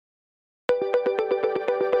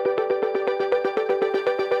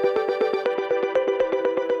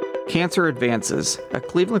Cancer Advances, a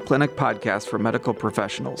Cleveland Clinic podcast for medical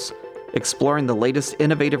professionals, exploring the latest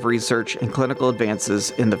innovative research and clinical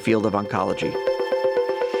advances in the field of oncology.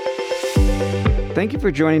 Thank you for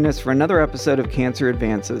joining us for another episode of Cancer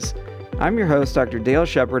Advances. I'm your host, Dr. Dale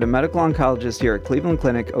Shepard, a medical oncologist here at Cleveland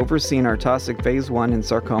Clinic, overseeing our Taussig Phase 1 and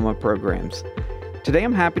sarcoma programs. Today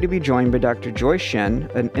I'm happy to be joined by Dr. Joyce Shen,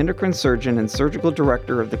 an endocrine surgeon and surgical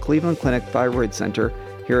director of the Cleveland Clinic Thyroid Center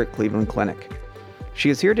here at Cleveland Clinic. She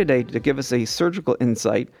is here today to give us a surgical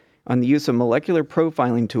insight on the use of molecular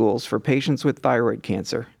profiling tools for patients with thyroid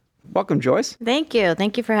cancer. Welcome, Joyce. Thank you.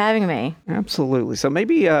 Thank you for having me. Absolutely. So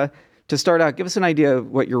maybe to start out, give us an idea of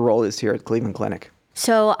what your role is here at Cleveland Clinic.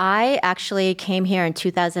 So I actually came here in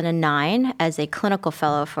 2009 as a clinical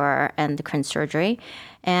fellow for endocrine surgery.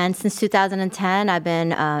 And since 2010, I've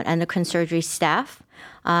been endocrine surgery staff.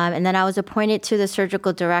 And then I was appointed to the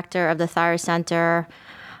surgical director of the Thyroid Center,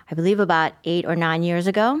 I believe about 8 or 9 years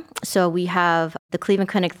ago. So we have the Cleveland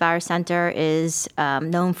Clinic Thyroid Center is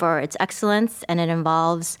known for its excellence, and it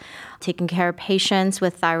involves taking care of patients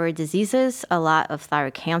with thyroid diseases, a lot of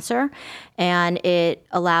thyroid cancer, and it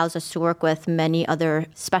allows us to work with many other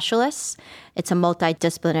specialists. It's a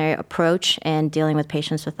multidisciplinary approach in dealing with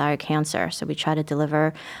patients with thyroid cancer. So we try to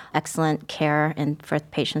deliver excellent care for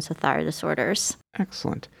patients with thyroid disorders.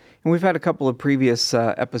 Excellent. And we've had a couple of previous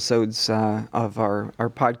episodes of our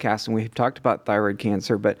podcast, and we've talked about thyroid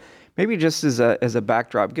cancer, but maybe just as a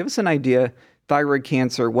backdrop, give us an idea, thyroid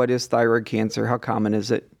cancer, what is thyroid cancer, how common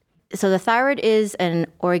is it? So the thyroid is an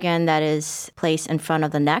organ that is placed in front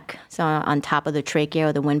of the neck, so on top of the trachea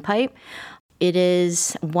or the windpipe. It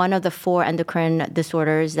is one of the 4 endocrine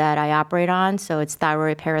disorders that I operate on. So it's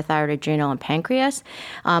thyroid, parathyroid, adrenal, and pancreas.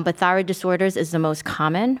 But thyroid disorders is the most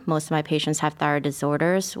common. Most of my patients have thyroid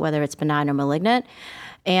disorders, whether it's benign or malignant.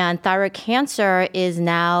 And thyroid cancer is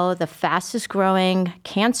now the fastest growing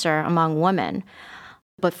cancer among women.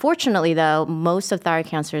 But fortunately, though, most of thyroid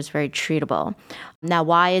cancer is very treatable. Now,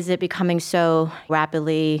 why is it becoming so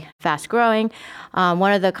rapidly fast-growing?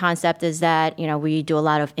 One of the concepts is that, we do a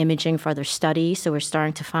lot of imaging for other studies, so we're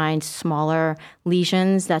starting to find smaller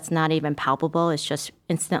lesions that's not even palpable. It's just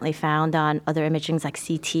instantly found on other imagings like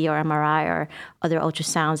CT or MRI or other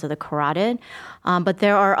ultrasounds of the carotid. But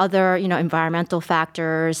there are other, environmental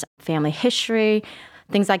factors, family history,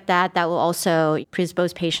 things like that will also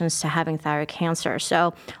predispose patients to having thyroid cancer.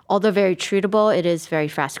 So although very treatable, it is very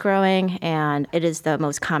fast-growing, and it is the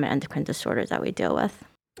most common endocrine disorders that we deal with.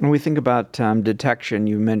 When we think about detection,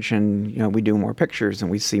 you mentioned, we do more pictures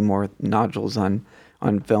and we see more nodules on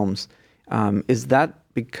films. Is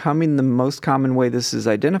that becoming the most common way this is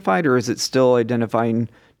identified, or is it still identifying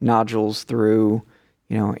nodules through,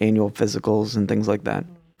 annual physicals and things like that?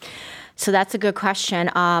 So that's a good question.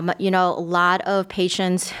 A lot of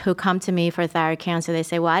patients who come to me for thyroid cancer, they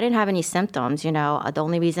say, well, I didn't have any symptoms. The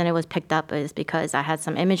only reason it was picked up is because I had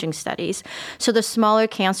some imaging studies. So the smaller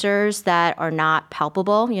cancers that are not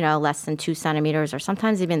palpable, less than 2 centimeters or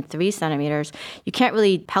sometimes even 3 centimeters, you can't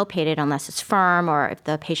really palpate it unless it's firm or if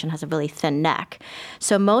the patient has a really thin neck.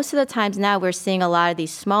 So most of the times now we're seeing a lot of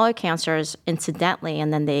these smaller cancers incidentally,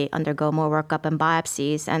 and then they undergo more workup and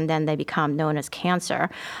biopsies, and then they become known as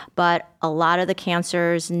cancer. But a lot of the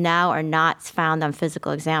cancers now are not found on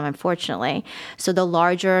physical exam, unfortunately. So the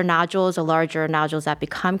larger nodules that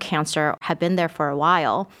become cancer have been there for a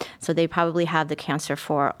while. So they probably have the cancer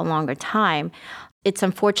for a longer time. It's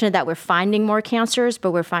unfortunate that we're finding more cancers,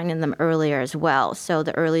 but we're finding them earlier as well. So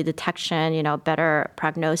the early detection, better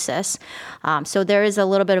prognosis. So there is a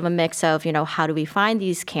little bit of a mix of, how do we find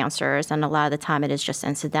these cancers? And a lot of the time it is just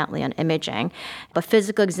incidentally on imaging. But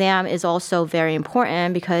physical exam is also very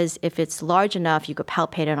important because if it's large enough, you could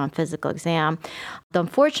palpate it on physical exam. The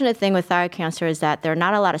unfortunate thing with thyroid cancer is that there are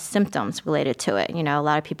not a lot of symptoms related to it. A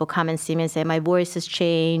lot of people come and see me and say, my voice has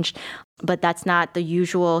changed. But that's not the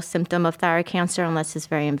usual symptom of thyroid cancer unless it's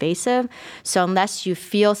very invasive. So unless you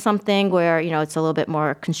feel something where, it's a little bit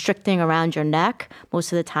more constricting around your neck,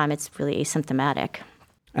 most of the time it's really asymptomatic.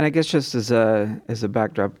 And I guess just as a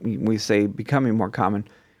backdrop, we say becoming more common.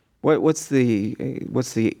 What's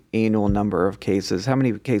the annual number of cases? How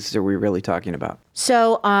many cases are we really talking about?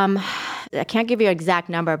 So I can't give you an exact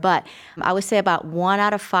number, but I would say about 1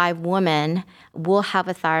 out of 5 women will have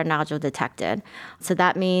a thyroid nodule detected. So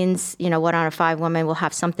that means, 1 out of 5 women will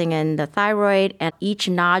have something in the thyroid, and each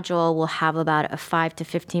nodule will have about a 5 to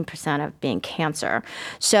 15% of being cancer.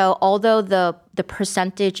 So although the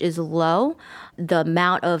percentage is low, the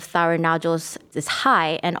amount of thyroid nodules is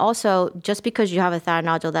high. And also, just because you have a thyroid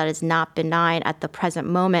nodule that is not benign at the present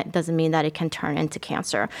moment doesn't mean that it can turn into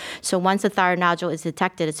cancer. So once a thyroid nodule is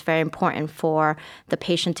detected, it's very important important for the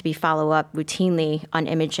patient to be follow up routinely on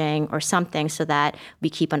imaging or something so that we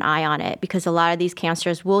keep an eye on it, because a lot of these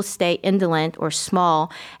cancers will stay indolent or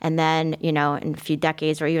small, and then, in a few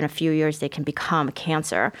decades or even a few years, they can become a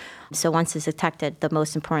cancer. So once it's detected, the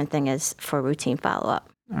most important thing is for routine follow-up.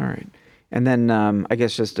 All right. And then I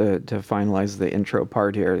guess just to finalize the intro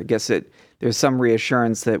part here, I guess there's some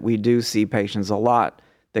reassurance that we do see patients a lot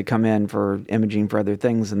that come in for imaging for other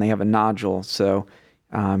things and they have a nodule. So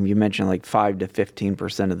you mentioned like 5 to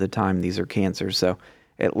 15% of the time these are cancers. So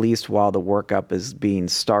at least while the workup is being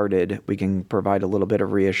started, we can provide a little bit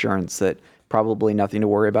of reassurance that probably nothing to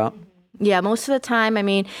worry about. Yeah, most of the time,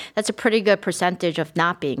 that's a pretty good percentage of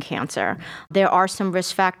not being cancer. There are some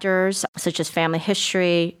risk factors, such as family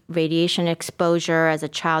history, radiation exposure as a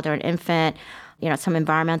child or an infant, some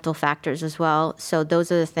environmental factors as well. So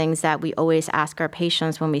those are the things that we always ask our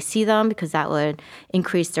patients when we see them, because that would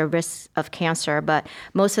increase their risk of cancer. But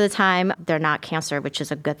most of the time, they're not cancer, which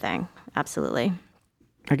is a good thing. Absolutely.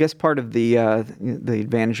 I guess part of the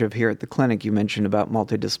advantage of here at the clinic, you mentioned about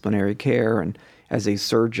multidisciplinary care, and as a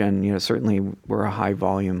surgeon, certainly we're a high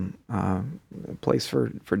volume place for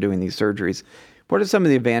doing these surgeries. What are some of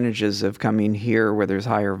the advantages of coming here where there's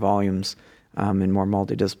higher volumes and more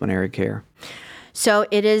multidisciplinary care? So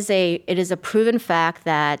it is a proven fact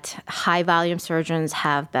that high volume surgeons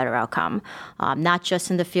have better outcome, not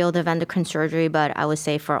just in the field of endocrine surgery, but I would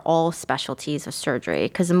say for all specialties of surgery,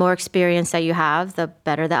 because the more experience that you have, the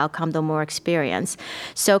better the outcome, the more experience.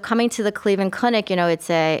 So coming to the Cleveland Clinic,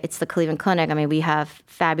 it's the Cleveland Clinic. We have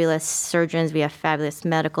fabulous surgeons, we have fabulous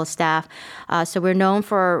medical staff. So we're known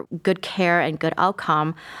for good care and good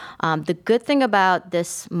outcome. The good thing about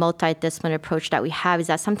this multidisciplinary approach that we have is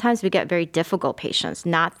that sometimes we get very difficult patients,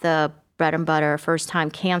 not the bread and butter first-time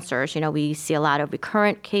cancers. We see a lot of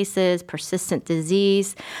recurrent cases, persistent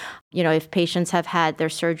disease. If patients have had their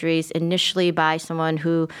surgeries initially by someone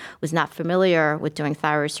who was not familiar with doing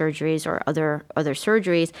thyroid surgeries or other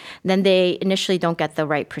surgeries, then they initially don't get the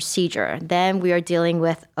right procedure. Then we are dealing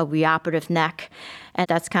with a reoperative neck, and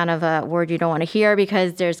that's kind of a word you don't want to hear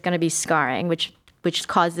because there's going to be scarring, which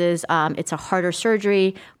causes, it's a harder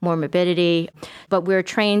surgery, more morbidity. But we're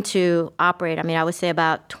trained to operate. I would say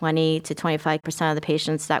about 20 to 25% of the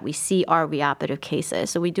patients that we see are reoperative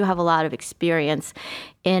cases. So we do have a lot of experience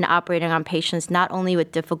in operating on patients, not only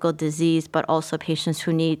with difficult disease, but also patients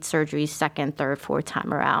who need surgery second, third, fourth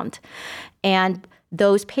time around. And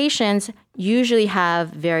those patients usually have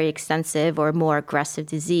very extensive or more aggressive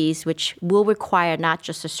disease, which will require not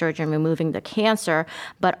just a surgeon removing the cancer,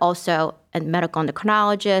 but also a medical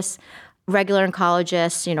endocrinologist, regular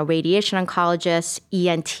oncologists, radiation oncologists,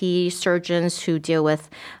 ENT surgeons who deal with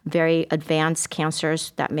very advanced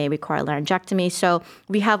cancers that may require laryngectomy. So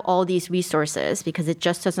we have all these resources because it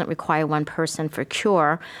just doesn't require one person for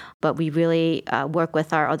cure, but we really work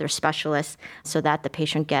with our other specialists so that the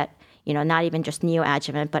patient get not even just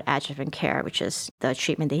neoadjuvant, but adjuvant care, which is the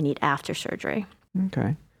treatment they need after surgery.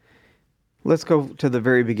 Okay. Let's go to the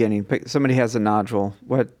very beginning. Somebody has a nodule.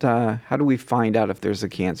 How do we find out if there's a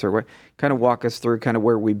cancer? Kind of walk us through kind of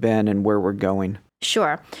where we've been and where we're going.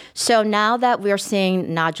 Sure. So now that we're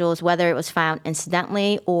seeing nodules, whether it was found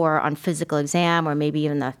incidentally or on physical exam, or maybe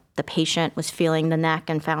even the patient was feeling the neck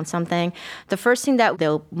and found something, the first thing that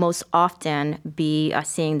they'll most often be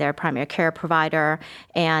seeing their primary care provider,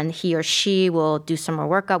 and he or she will do some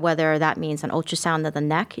more workup, whether that means an ultrasound of the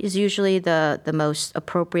neck is usually the most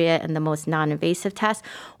appropriate and the most non-invasive test,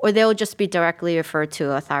 or they'll just be directly referred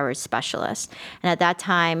to a thyroid specialist. And at that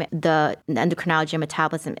time, the Endocrinology and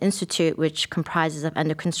Metabolism Institute, which comprises of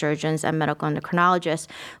endocrine surgeons and medical endocrinologists,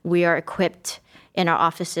 we are equipped in our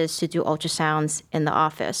offices to do ultrasounds in the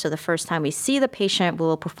office. So the first time we see the patient, we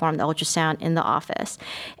will perform the ultrasound in the office.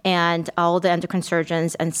 And all the endocrine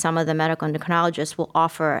surgeons and some of the medical endocrinologists will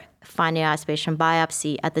offer finding aspiration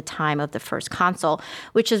biopsy at the time of the first consult,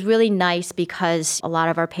 which is really nice because a lot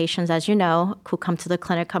of our patients, as you know, who come to the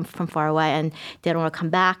clinic come from far away and they don't want to come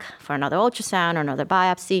back for another ultrasound or another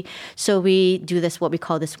biopsy. So we do this, what we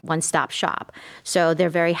call this one-stop shop. So they're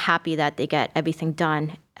very happy that they get everything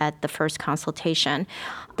done at the first consultation.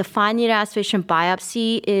 The fine needle aspiration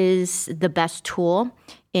biopsy is the best tool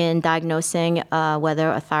in diagnosing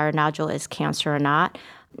whether a thyroid nodule is cancer or not.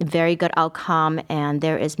 Very good outcome, and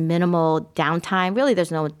there is minimal downtime. Really,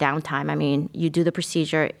 there's no downtime. You do the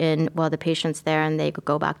procedure while the patient's there and they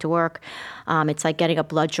go back to work. It's like getting a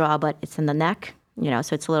blood draw, but it's in the neck.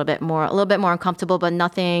 So it's a little bit more uncomfortable, but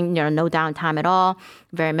nothing, no downtime at all.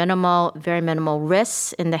 Very minimal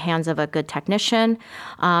risks in the hands of a good technician.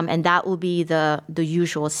 And that will be the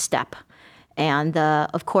usual step. And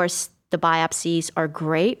of course, the biopsies are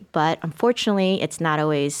great, but unfortunately, it's not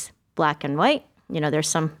always black and white. There's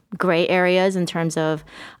some gray areas in terms of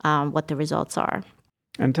what the results are.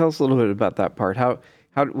 And tell us a little bit about that part.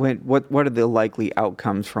 What are the likely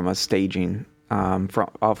outcomes from a staging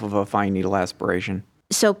off of a fine needle aspiration?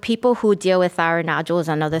 So people who deal with thyroid nodules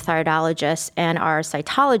and other thyroidologists and our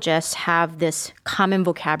cytologists have this common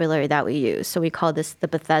vocabulary that we use. So we call this the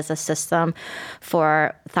Bethesda system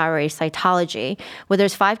for thyroid cytology, where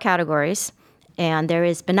there's 5 categories, and there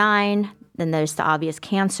is benign, then there's the obvious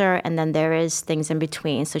cancer, and then there is things in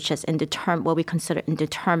between, such as what we consider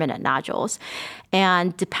indeterminate nodules.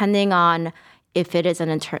 And depending on if it is an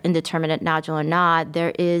indeterminate nodule or not,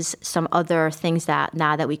 there is some other things that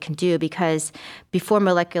we can do, because before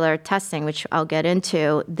molecular testing, which I'll get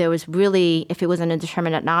into, there was really, if it was an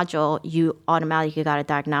indeterminate nodule, you automatically got a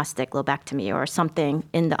diagnostic lobectomy or something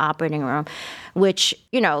in the operating room, which,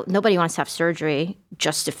 nobody wants to have surgery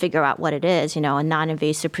just to figure out what it is. A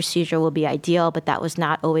non-invasive procedure will be ideal, but that was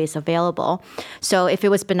not always available. So if it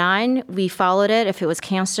was benign, we followed it. If it was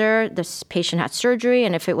cancer, this patient had surgery.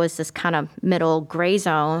 And if it was this kind of middle gray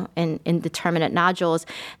zone in indeterminate nodules,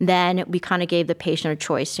 then we kind of gave the patient a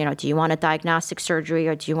choice. Do you want a diagnostic surgery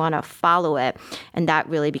or do you want to follow it? And that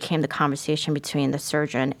really became the conversation between the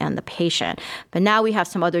surgeon and the patient. But now we have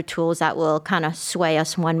some other tools that will kind of sway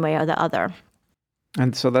us one way or the other.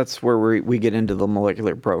 And so that's where we get into the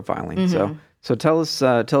molecular profiling. Mm-hmm. So tell us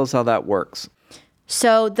how that works.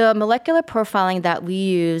 So the molecular profiling that we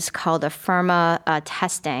use, called Afirma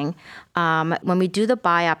testing, when we do the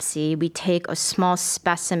biopsy, we take a small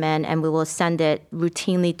specimen and we will send it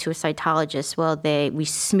routinely to a cytologist. We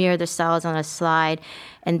smear the cells on a slide,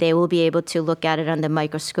 and they will be able to look at it under the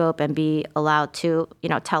microscope and be allowed to,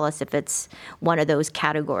 tell us if it's one of those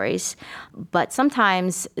categories. But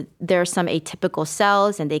sometimes there are some atypical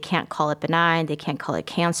cells, and they can't call it benign, they can't call it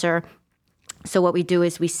cancer. So what we do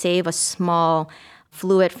is we save a small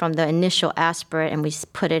fluid from the initial aspirate, and we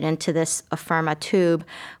put it into this Afirma tube,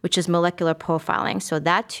 which is molecular profiling. So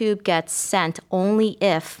that tube gets sent only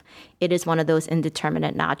if it is one of those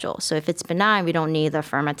indeterminate nodules. So if it's benign, we don't need the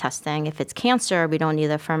Afirma testing. If it's cancer, we don't need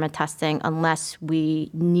the Afirma testing unless we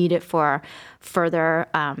need it for further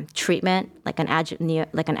treatment, like an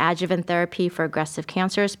adjuvant therapy for aggressive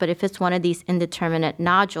cancers. But if it's one of these indeterminate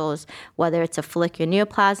nodules, whether it's a follicular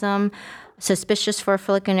neoplasm, suspicious for a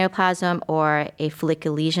follicular neoplasm, or a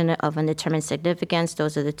follicular lesion of undetermined significance,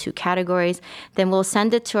 those are the 2 categories, then we'll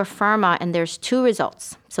send it to Afirma, and there's 2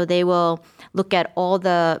 results. So they will look at all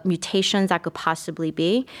the mutations that could possibly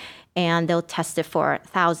be, and they'll test it for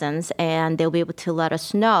thousands, and they'll be able to let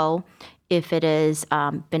us know if it is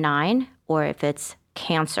benign or if it's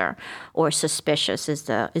cancer, or suspicious is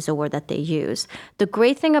a word that they use. The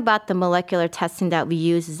great thing about the molecular testing that we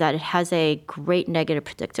use is that it has a great negative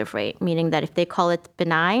predictive rate, meaning that if they call it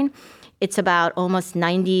benign, it's about almost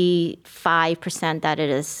 95% that it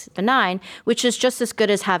is benign, which is just as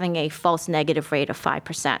good as having a false negative rate of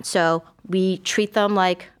 5%. So we treat them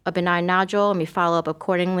like a benign nodule, and we follow up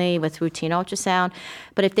accordingly with routine ultrasound.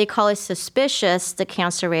 But if they call it suspicious, the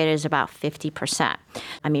cancer rate is about 50%.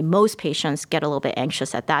 I mean, most patients get a little bit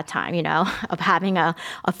anxious at that time, of having a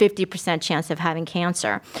 50% chance of having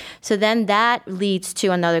cancer. So then that leads to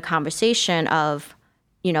another conversation of,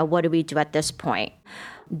 what do we do at this point?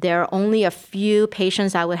 There are only a few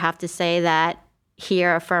patients I would have to say that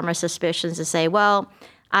hear Afirma suspicions to say, well,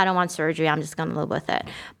 I don't want surgery, I'm just going to live with it.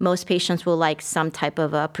 Most patients will like some type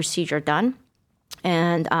of a procedure done.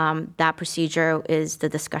 And that procedure is the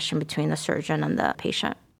discussion between the surgeon and the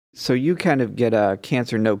patient. So you kind of get a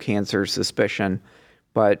cancer, no cancer suspicion,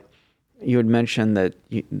 but you had mentioned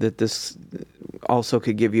that this also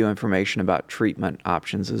could give you information about treatment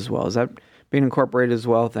options as well. Is that being incorporated as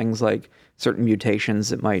well? Things like certain mutations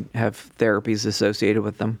that might have therapies associated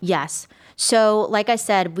with them? Yes. So like I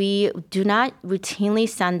said, we do not routinely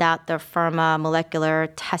send out the Afirma molecular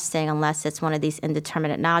testing unless it's one of these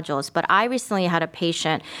indeterminate nodules. But I recently had a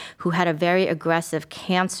patient who had a very aggressive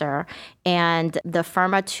cancer, and the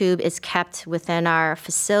Afirma tube is kept within our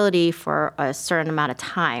facility for a certain amount of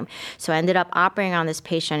time. So I ended up operating on this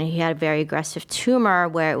patient. He had a very aggressive tumor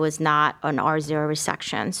where it was not an R0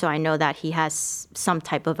 resection. So I know that he has some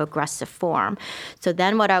type of aggressive form. So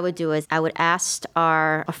then what I would do is I would ask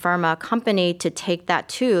our Afirma company to take that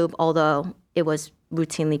tube, although it was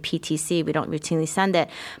routinely PTC, we don't routinely send it,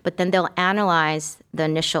 but then they'll analyze the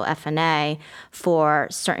initial FNA for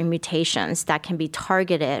certain mutations that can be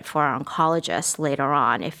targeted for our oncologist later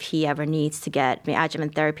on if he ever needs to get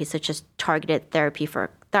adjuvant therapy, such as targeted therapy for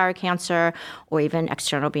thyroid cancer or even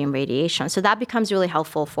external beam radiation. So that becomes really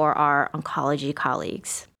helpful for our oncology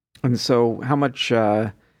colleagues. And so how much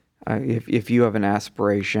If you have an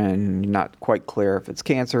aspiration, you're not quite clear if it's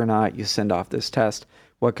cancer or not, you send off this test.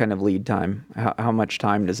 What kind of lead time? How much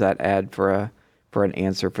time does that add for an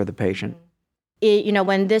answer for the patient?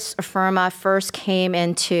 When this Afirma first came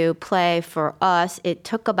into play for us, it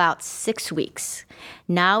took about 6 weeks.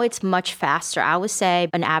 Now it's much faster. I would say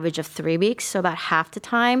an average of 3 weeks, so about half the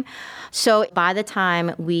time. So by the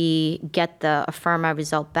time we get the Afirma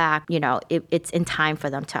result back, it's in time for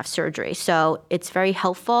them to have surgery. So it's very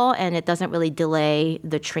helpful, and it doesn't really delay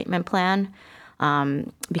the treatment plan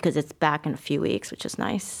because it's back in a few weeks, which is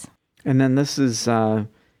nice. And then this is...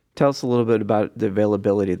 Tell us a little bit about the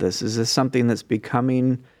availability of this. Is this something that's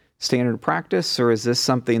becoming standard practice, or is this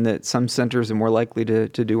something that some centers are more likely to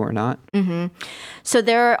do or not? Mm-hmm. So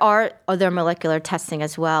there are other molecular testing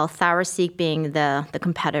as well, ThyroSeq being the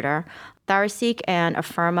competitor. ThyroSeq and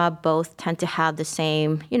Afirma both tend to have the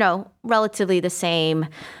same, relatively the same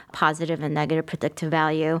positive and negative predictive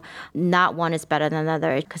value. Not one is better than the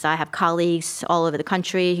other, because I have colleagues all over the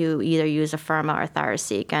country who either use Afirma or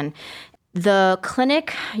ThyroSeq. And the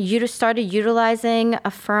clinic started utilizing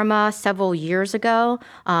Afirma several years ago,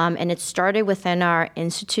 and it started within our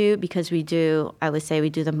institute because we do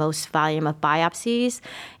the most volume of biopsies.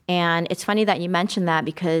 And it's funny that you mentioned that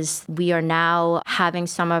because we are now having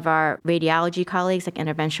some of our radiology colleagues, like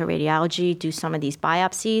interventional radiology, do some of these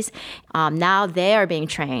biopsies. Now they are being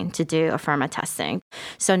trained to do Afirma testing.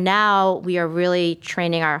 So now we are really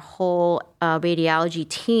training our whole radiology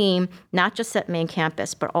team, not just at main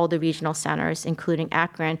campus, but all the regional centers, including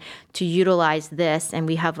Akron, to utilize this. And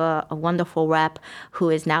we have a wonderful rep who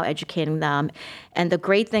is now educating them. And the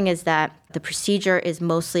great thing is that the procedure is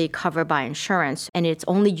mostly covered by insurance, and it's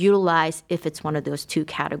only utilized if it's one of those two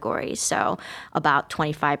categories. So about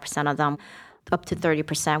 25% of them, up to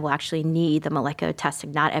 30% will actually need the molecular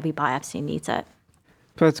testing. Not every biopsy needs it.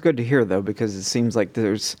 So it's good to hear, though, because it seems like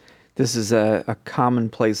this is a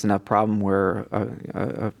commonplace enough problem where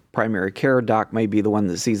a primary care doc may be the one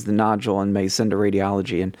that sees the nodule and may send to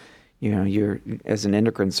radiology. And, you're, as an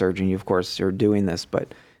endocrine surgeon, you, of course, are doing this,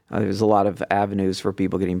 but there's a lot of avenues for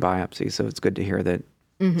people getting biopsies, so it's good to hear that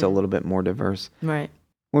it's a little bit more diverse. Right.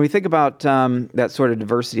 When we think about that sort of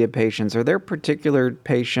diversity of patients, are there particular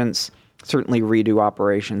patients, certainly redo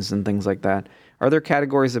operations and things like that, are there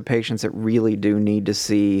categories of patients that really do need to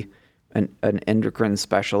see an endocrine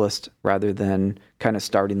specialist rather than kind of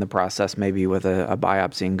starting the process maybe with a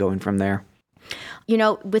biopsy and going from there?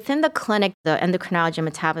 Within the clinic, the Endocrinology and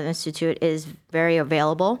Metabolism Institute is very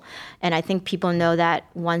available. And I think people know that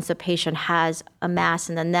once a patient has a mass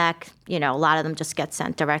in the neck, a lot of them just get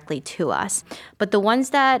sent directly to us. But the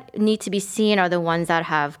ones that need to be seen are the ones that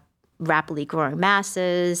have rapidly growing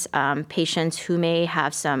masses, patients who may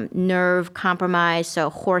have some nerve compromise. So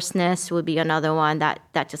hoarseness would be another one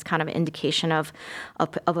that just kind of an indication of a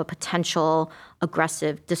potential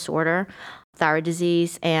aggressive disorder. Thyroid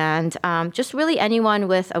disease, and just really anyone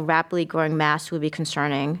with a rapidly growing mass would be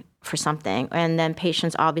concerning for something. And then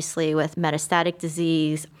patients obviously with metastatic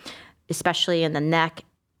disease, especially in the neck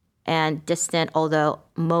and distant, although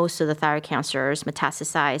most of the thyroid cancers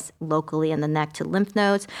metastasize locally in the neck to lymph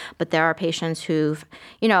nodes. But there are patients who've,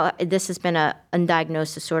 this has been an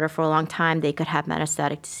undiagnosed disorder for a long time. They could have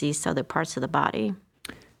metastatic disease to other parts of the body.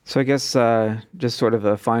 So I guess just sort of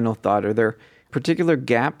a final thought, are there particular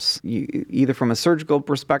gaps, either from a surgical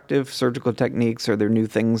perspective, surgical techniques, are there new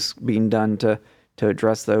things being done to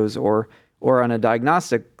address those, or on a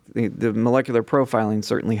diagnostic, the molecular profiling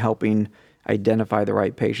certainly helping identify the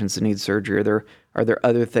right patients that need surgery. Are there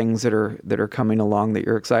other things that are coming along that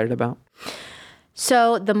you're excited about?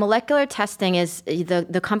 So the molecular testing is,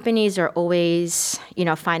 the companies are always,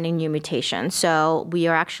 finding new mutations. So we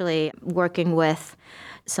are actually working with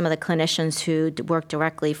some of the clinicians who work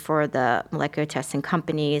directly for the molecular testing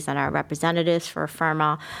companies and our representatives for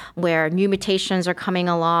Afirma, where new mutations are coming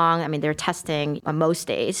along. I mean, they're testing on most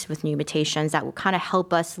days with new mutations that will kind of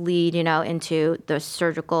help us lead, into the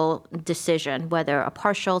surgical decision, whether a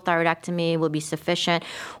partial thyroidectomy will be sufficient,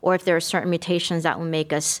 or if there are certain mutations that will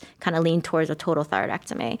make us kind of lean towards a total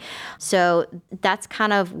thyroidectomy. So that's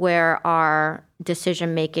kind of where our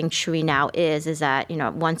decision-making tree now is that,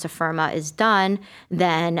 once Afirma is done,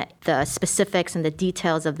 then the specifics and the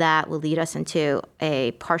details of that will lead us into a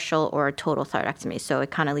partial or a total thyroidectomy. So it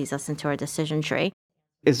kind of leads us into our decision tree.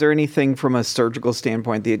 Is there anything from a surgical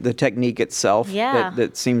standpoint, the technique itself,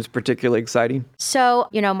 that seems particularly exciting? So,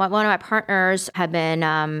 one of my partners have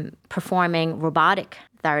been performing robotic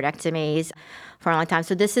thyroidectomies for a long time.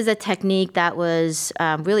 So this is a technique that was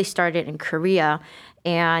really started in Korea,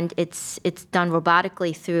 and it's done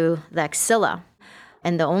robotically through the axilla.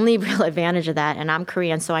 And the only real advantage of that, and I'm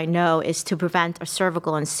Korean, so I know, is to prevent a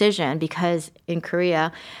cervical incision, because in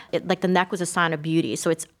Korea, the neck was a sign of beauty. So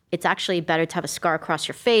it's actually better to have a scar across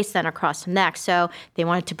your face than across the neck. So they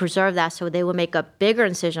wanted to preserve that, so they will make a bigger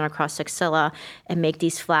incision across the axilla and make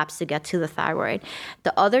these flaps to get to the thyroid.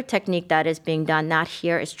 The other technique that is being done, not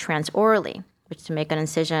here, is transorally, which is to make an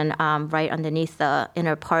incision right underneath the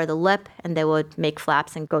inner part of the lip, and they would make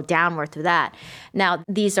flaps and go downward through that. Now,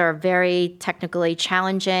 these are very technically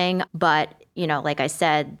challenging, but like I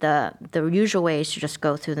said, the usual way is to just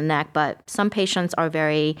go through the neck, but some patients are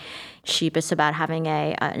very sheepish about having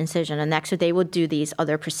an incision in the neck, so they will do these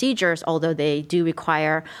other procedures, although they do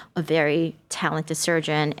require a very talented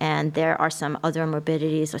surgeon, and there are some other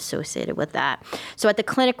morbidities associated with that. So at the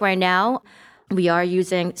clinic right now, we are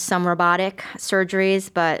using some robotic surgeries,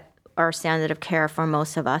 but our standard of care for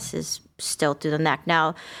most of us is still through the neck.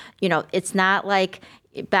 Now, it's not like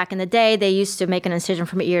back in the day, they used to make an incision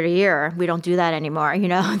from ear to ear. We don't do that anymore.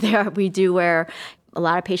 We do where a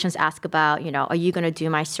lot of patients ask about, are you going to do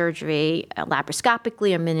my surgery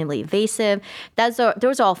laparoscopically or minimally invasive? Those are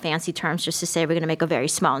all fancy terms just to say we're going to make a very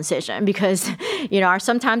small incision, because,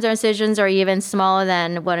 sometimes our incisions are even smaller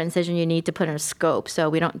than what incision you need to put in a scope. So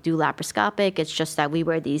we don't do laparoscopic. It's just that we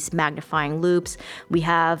wear these magnifying loupes. We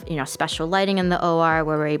have, special lighting in the OR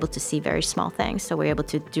where we're able to see very small things. So we're able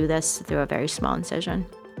to do this through a very small incision.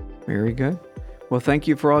 Very good. Well, thank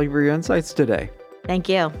you for all of your insights today. Thank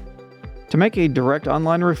you. To make a direct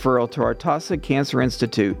online referral to our Taussig Cancer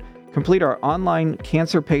Institute, complete our online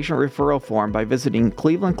cancer patient referral form by visiting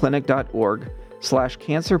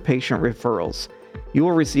clevelandclinic.org/cancer patient referrals. You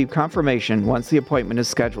will receive confirmation once the appointment is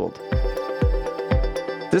scheduled.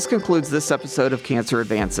 This concludes this episode of Cancer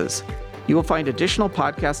Advances. You will find additional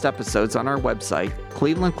podcast episodes on our website,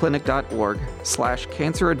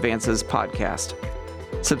 clevelandclinic.org/Cancer Advances podcast.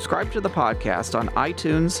 Subscribe to the podcast on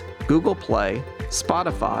iTunes, Google Play,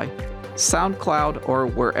 Spotify, SoundCloud, or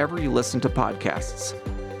wherever you listen to podcasts.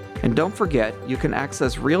 And don't forget, you can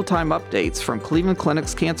access real-time updates from Cleveland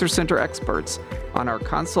Clinic's Cancer Center experts on our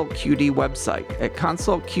Consult QD website at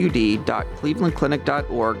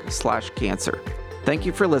consultqd.clevelandclinic.org/cancer. Thank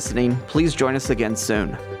you for listening. Please join us again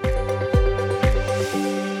soon.